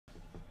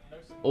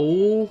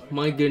Oh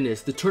my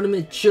goodness, the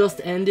tournament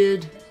just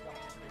ended.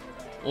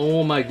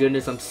 Oh my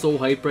goodness, I'm so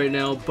hyped right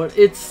now, but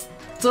it's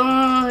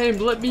time!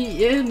 Let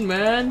me in,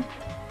 man!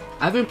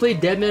 I haven't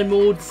played Deadman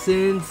Mode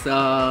since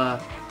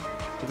the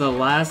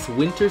last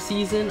winter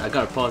season. I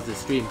gotta pause this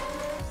stream.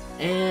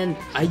 And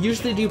I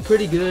usually do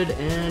pretty good,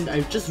 and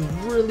I just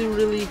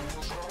really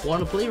want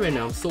to play right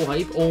now. I'm so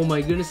hyped. Oh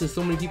my goodness, there's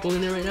so many people in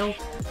there right now.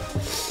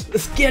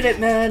 Let's get it,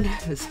 man!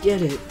 Let's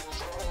get it!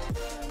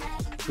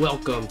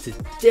 Welcome to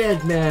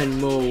Deadman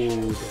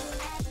Mode!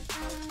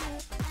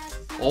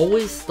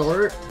 Always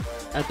start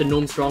at the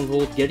Gnome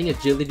Stronghold. Getting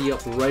agility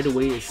up right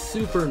away is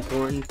super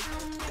important,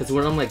 because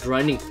when I'm like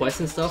grinding quests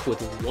and stuff with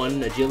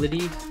 1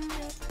 agility,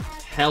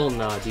 hell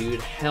nah,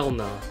 dude, hell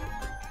nah.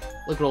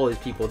 Look at all these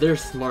people, they're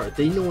smart,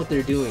 they know what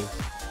they're doing.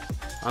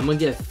 I'm gonna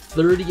get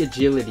 30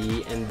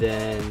 agility, and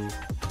then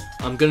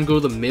I'm gonna go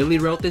the melee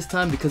route this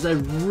time because I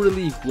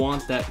really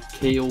want that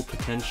KO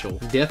potential.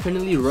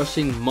 Definitely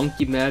rushing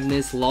Monkey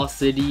Madness, Lost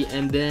City,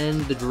 and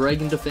then the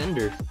Dragon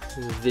Defender.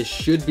 This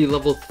should be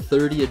level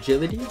 30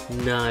 agility.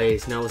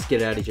 Nice, now let's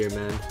get out of here,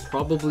 man.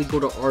 Probably go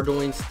to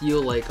Ardoin,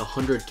 steal like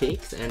 100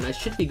 cakes, and I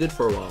should be good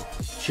for a while.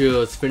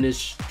 Just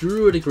finished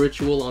Druidic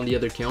Ritual on the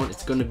other account.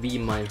 It's gonna be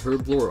my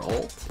Herblore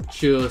alt.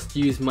 Just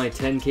use my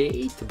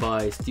 10k to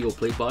buy Steel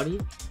Plate Body,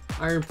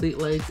 Iron Plate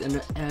Legs, and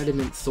an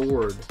Adamant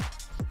Sword.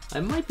 I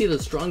might be the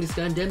strongest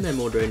guy in Deadman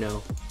Mode right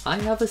now. I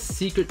have a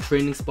secret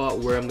training spot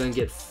where I'm gonna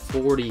get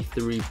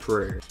 43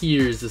 prayer.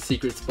 Here's the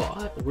secret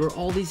spot where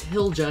all these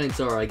hill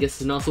giants are. I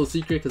guess it's not so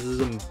secret because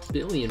there's a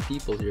billion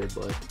people here,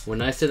 but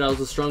when I said I was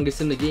the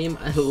strongest in the game,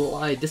 I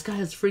lied. This guy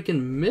has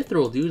freaking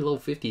Mithril, dude, level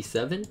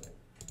 57.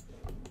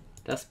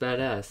 That's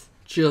badass.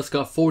 Just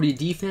got 40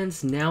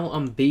 defense, now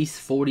I'm base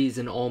 40s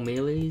in all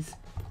melees.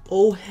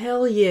 Oh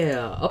hell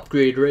yeah,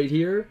 upgrade right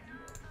here.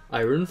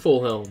 Iron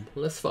Full Helm,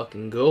 let's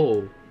fucking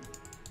go.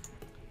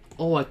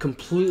 Oh, I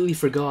completely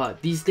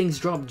forgot. These things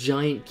drop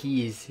giant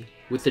keys.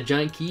 With the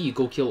giant key, you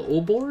go kill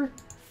Obor.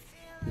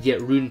 You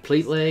get Rune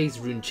Plate Legs,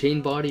 Rune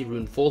Chain Body,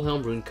 Rune Full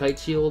Helm, Rune Kite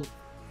Shield.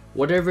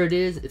 Whatever it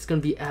is, it's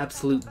gonna be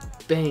absolute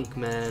bank,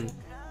 man.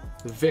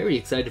 Very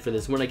excited for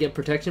this. When I get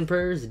Protection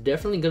Prayers,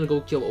 definitely gonna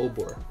go kill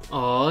Obor.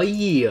 Oh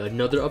yeah,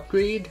 another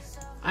upgrade.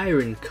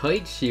 Iron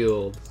Kite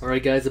Shield.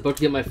 Alright guys, about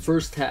to get my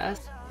first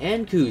task.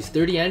 Ankus,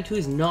 30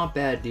 Ankus, not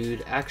bad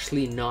dude,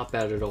 actually not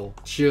bad at all.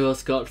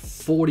 Just got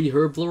 40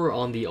 Herblore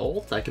on the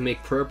alt. I can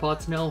make prayer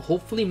pots now,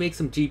 hopefully make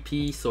some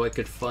GP so I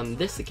could fund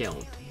this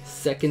account.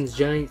 Second's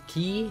giant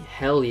key,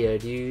 hell yeah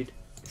dude.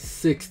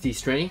 60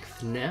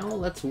 strength, now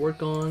let's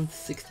work on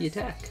 60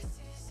 attack.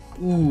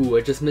 Ooh,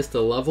 I just missed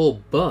a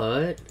level,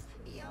 but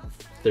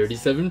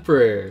 37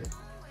 prayer.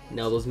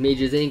 Now those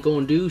mages ain't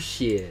gonna do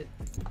shit.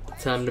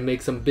 Time to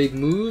make some big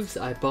moves.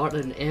 I bought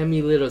an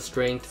Amulet of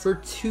Strength for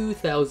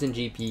 2000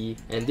 GP,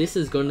 and this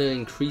is gonna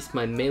increase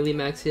my melee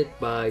max hit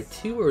by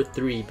 2 or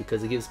 3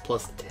 because it gives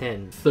plus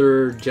 10.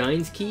 Third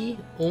Giant's Key.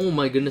 Oh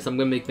my goodness, I'm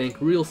gonna make bank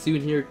real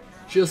soon here.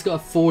 Just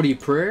got 40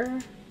 prayer.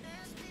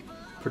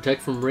 Protect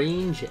from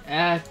range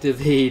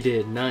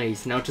activated.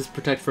 Nice. Now just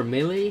protect from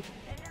melee.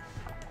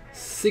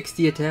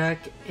 60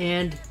 attack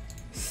and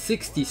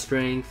 60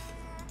 strength.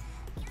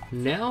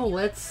 Now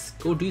let's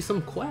go do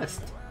some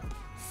quest.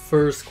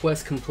 First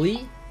quest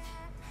complete.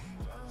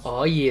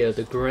 Oh yeah,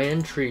 the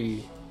Grand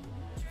Tree.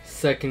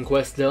 Second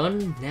quest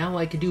done. Now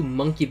I can do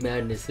Monkey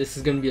Madness. This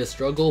is gonna be a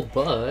struggle,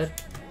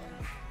 but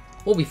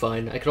we'll be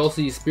fine. I could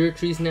also use Spirit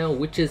Trees now,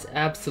 which is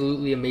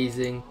absolutely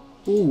amazing.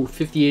 Ooh,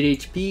 58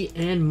 HP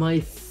and my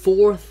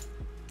 4th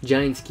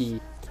Giant's Key.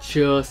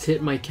 Just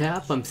hit my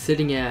cap. I'm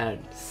sitting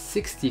at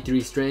 63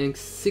 strength,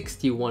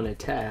 61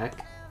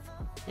 attack,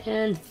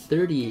 and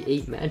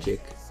 38 magic.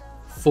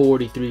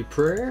 43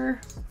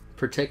 prayer.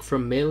 Protect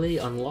from melee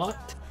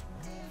unlocked.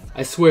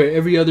 I swear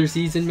every other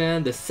season,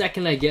 man, the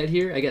second I get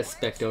here, I get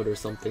specced out or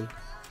something.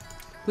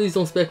 Please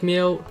don't spec me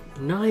out.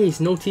 Nice,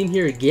 no team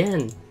here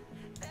again.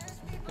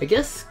 I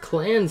guess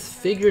clans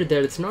figured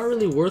that it's not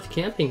really worth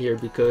camping here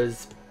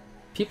because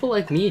people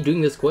like me doing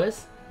this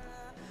quest,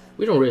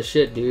 we don't risk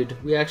shit, dude.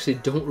 We actually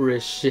don't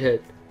risk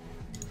shit.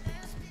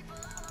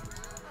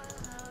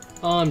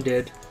 Oh, I'm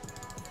dead.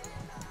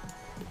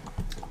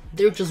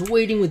 They're just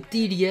waiting with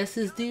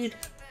DDSs, dude.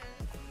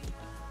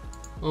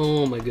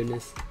 Oh my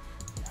goodness.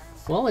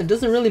 Well, it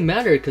doesn't really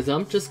matter because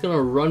I'm just gonna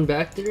run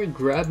back there,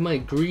 grab my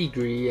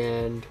Gree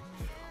and...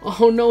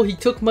 Oh no, he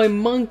took my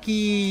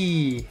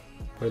monkey!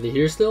 Are they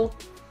here still?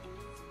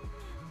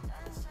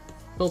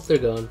 Nope, they're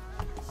gone.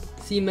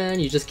 See man,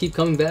 you just keep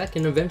coming back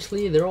and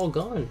eventually they're all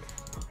gone.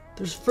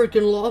 There's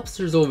freaking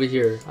lobsters over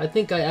here. I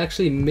think I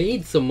actually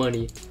made some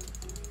money.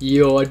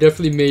 Yo, I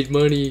definitely made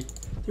money.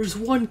 There's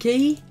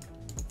 1k?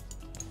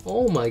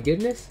 Oh my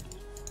goodness.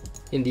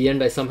 In the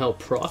end I somehow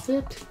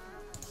profit?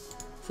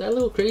 Is that a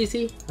little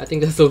crazy? I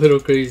think that's a little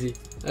crazy.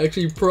 I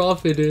actually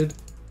profited.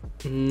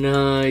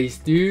 Nice,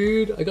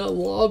 dude. I got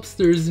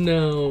lobsters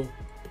now.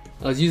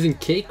 I was using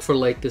cake for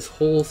like this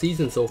whole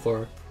season so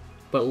far.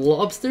 But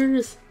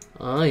lobsters?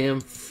 I am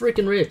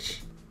freaking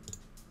rich.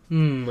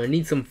 I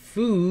need some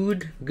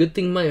food. Good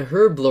thing my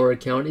Herblore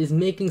account is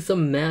making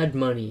some mad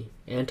money.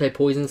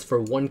 Anti-poisons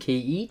for 1k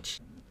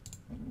each.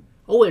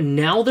 Oh, and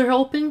now they're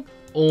helping?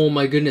 Oh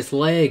my goodness,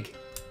 lag.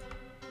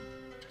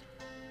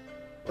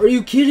 Are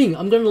you kidding?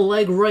 I'm gonna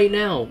lag right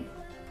now.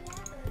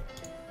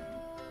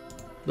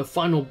 The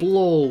final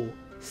blow.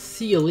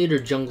 See you later,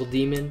 jungle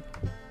demon.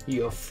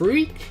 You a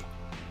freak?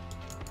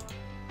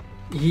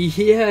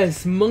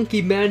 Yes,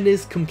 monkey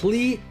madness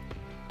complete.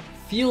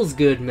 Feels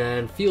good,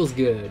 man. Feels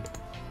good.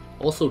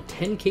 Also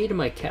 10k to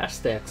my cash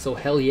stack, so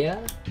hell yeah.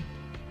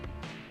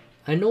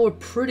 I know a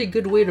pretty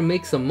good way to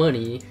make some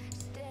money.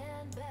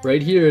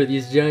 Right here,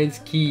 these giants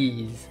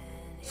keys.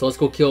 So let's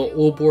go kill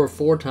Obor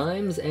 4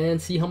 times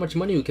and see how much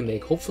money we can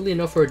make. Hopefully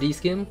enough for a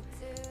D-skim.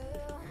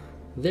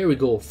 There we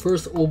go.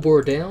 First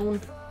Obor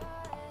down.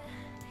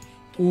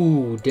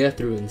 Ooh,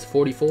 Death Runes,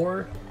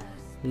 44.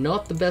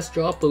 Not the best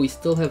drop, but we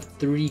still have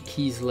 3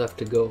 keys left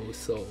to go,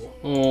 so...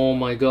 Oh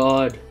my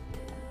god.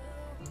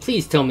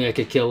 Please tell me I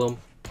could kill him.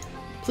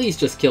 Please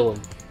just kill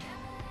him.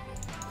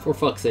 For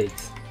fuck's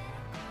sakes.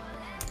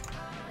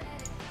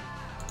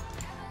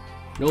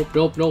 Nope,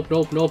 nope, nope,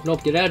 nope, nope,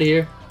 nope, get out of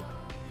here.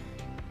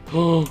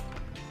 Oh.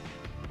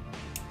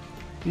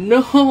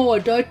 No, I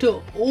died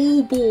to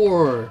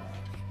Obor.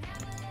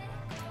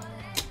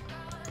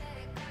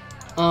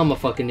 I'm a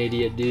fucking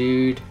idiot,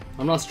 dude.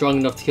 I'm not strong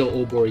enough to kill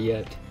Obor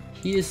yet.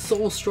 He is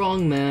so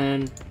strong,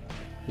 man.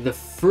 The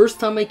first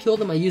time I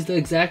killed him, I used the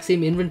exact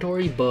same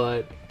inventory,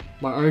 but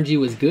my RNG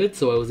was good,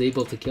 so I was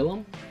able to kill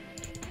him.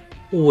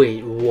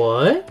 Wait,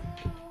 what?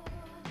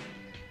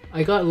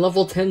 I got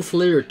level 10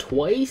 Slayer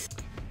twice?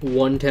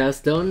 1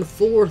 task done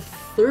for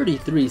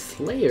 33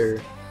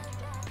 Slayer.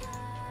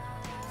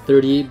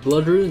 38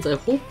 Blood Runes. I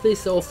hope they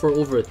sell for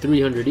over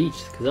 300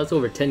 each, because that's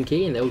over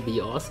 10k and that would be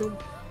awesome.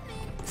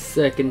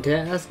 Second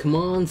task, come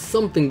on,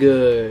 something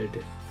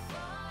good.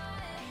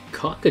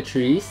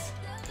 Cockatrice.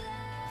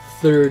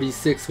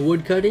 36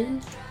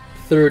 Woodcutting.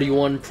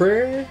 31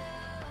 Prayer.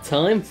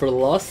 Time for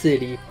Lost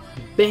City.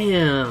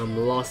 Bam!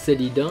 Lost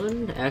City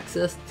done.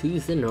 Access to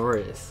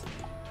Zenoris.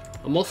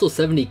 I'm also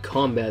 70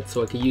 combat,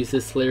 so I can use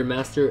this Slayer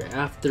Master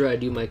after I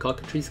do my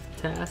Cockatrice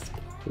task.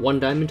 1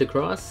 diamond to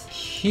cross.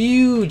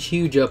 Huge,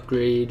 huge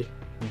upgrade.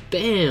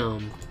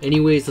 Bam!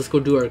 Anyways, let's go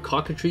do our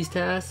Cockatrice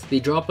task. They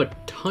drop a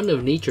ton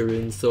of nature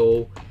runes,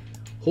 so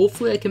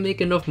hopefully I can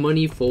make enough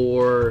money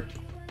for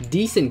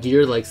decent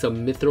gear like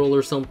some mithril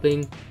or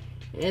something.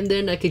 And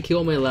then I can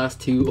kill my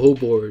last 2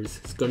 Obors.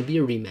 It's gonna be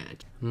a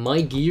rematch.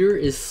 My gear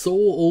is so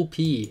OP.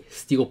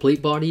 Steel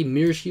plate body,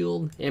 mirror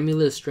shield,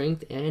 amulet of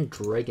strength, and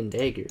dragon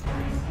dagger.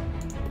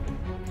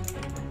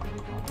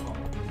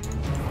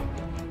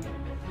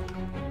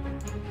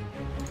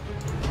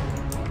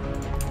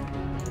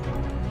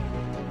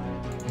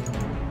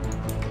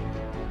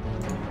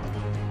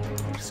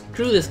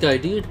 Screw this guy,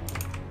 dude.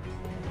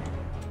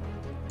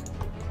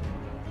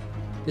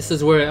 This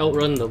is where I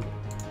outrun them.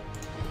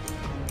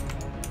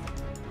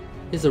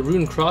 Here's a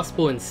rune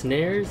crossbow and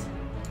snares.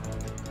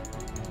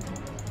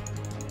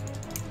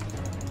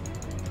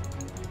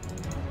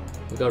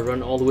 We gotta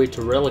run all the way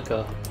to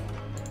Relica.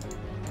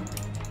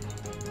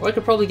 Or I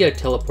could probably get a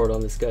teleport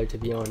on this guy, to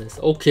be honest.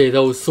 Okay,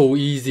 that was so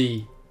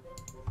easy.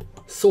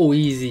 So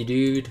easy,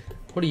 dude.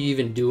 What are you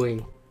even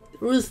doing?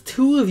 There was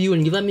 2 of you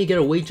and you let me get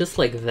away just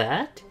like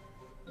that?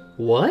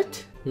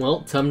 What?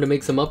 Well, time to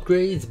make some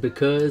upgrades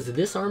because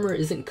this armor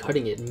isn't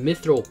cutting it.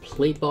 Mithril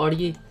plate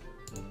body.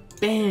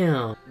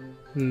 Bam!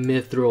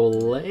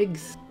 Mithril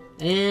legs.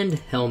 And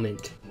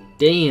helmet.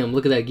 Damn,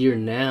 look at that gear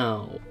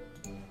now.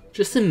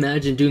 Just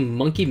imagine doing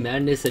monkey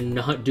madness and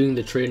not doing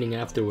the training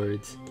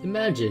afterwards.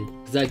 Imagine,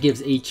 because that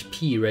gives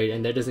HP, right?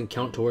 And that doesn't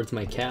count towards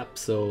my cap,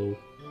 so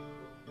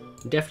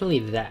definitely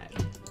that.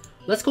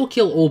 Let's go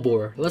kill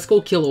Obor. Let's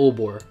go kill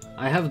Obor.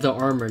 I have the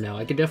armor now.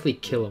 I can definitely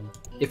kill him.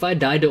 If I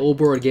die to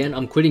Obor again,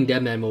 I'm quitting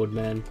Deadman Mode,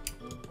 man.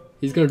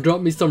 He's gonna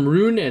drop me some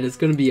rune and it's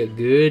gonna be a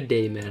good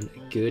day, man.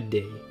 A good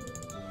day.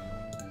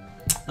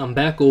 I'm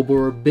back,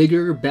 Obor.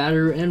 Bigger,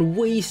 badder, and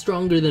way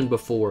stronger than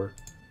before.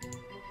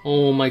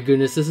 Oh my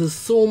goodness, this is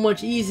so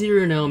much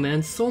easier now,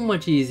 man. So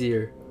much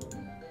easier.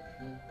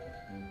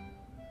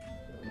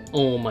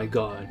 Oh my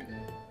god.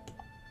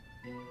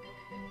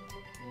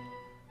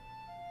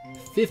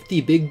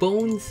 50 big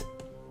bones?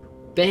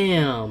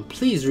 Bam!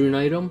 Please rune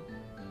item.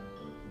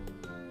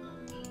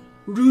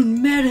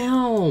 Rune med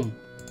helm!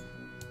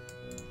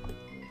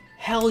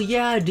 Hell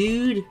yeah,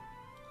 dude!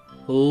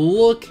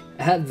 Look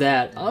at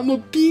that. I'm a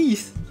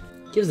beast!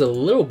 Gives a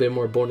little bit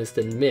more bonus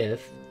than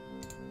myth.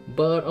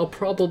 But I'll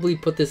probably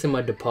put this in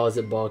my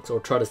deposit box or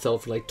try to sell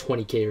it for like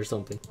 20k or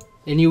something.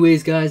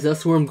 Anyways guys,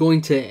 that's where I'm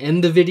going to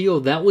end the video.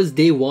 That was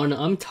day 1.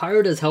 I'm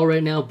tired as hell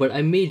right now, but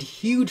I made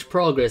huge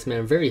progress, man.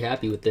 I'm very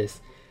happy with this.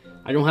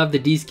 I don't have the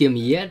D-skim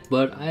yet,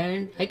 but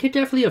I could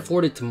definitely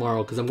afford it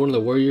tomorrow because I'm going to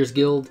the Warriors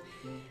Guild.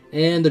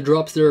 And the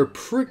drops there are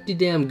pretty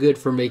damn good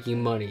for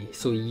making money.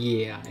 So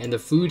yeah, and the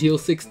food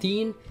heals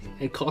 16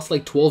 and costs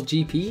like 12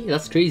 GP.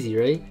 That's crazy,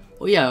 right?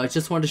 Oh yeah, I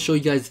just wanted to show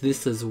you guys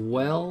this as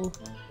well.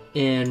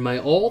 And my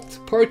alt,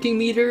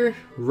 ParkingMeter,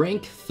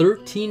 rank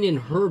 13 in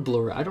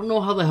Herblore. I don't know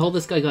how the hell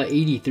this guy got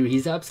 83.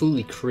 He's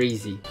absolutely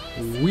crazy.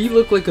 We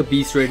look like a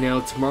beast right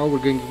now. Tomorrow we're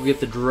going to go get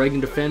the Dragon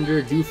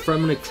Defender, do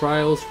Fremennik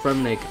Trials,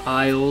 Fremennik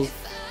Isles,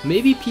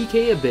 maybe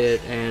PK a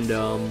bit, and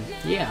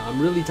yeah, I'm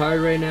really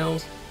tired right now.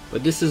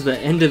 But this is the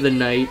end of the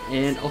night,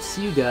 and I'll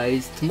see you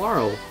guys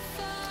tomorrow.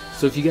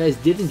 So if you guys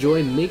did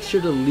enjoy, make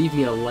sure to leave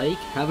me a like,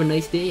 have a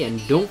nice day,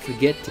 and don't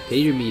forget to pay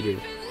your meter.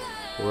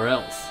 Or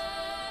else.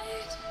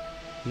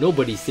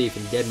 Nobody's safe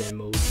in Deadman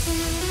Mode.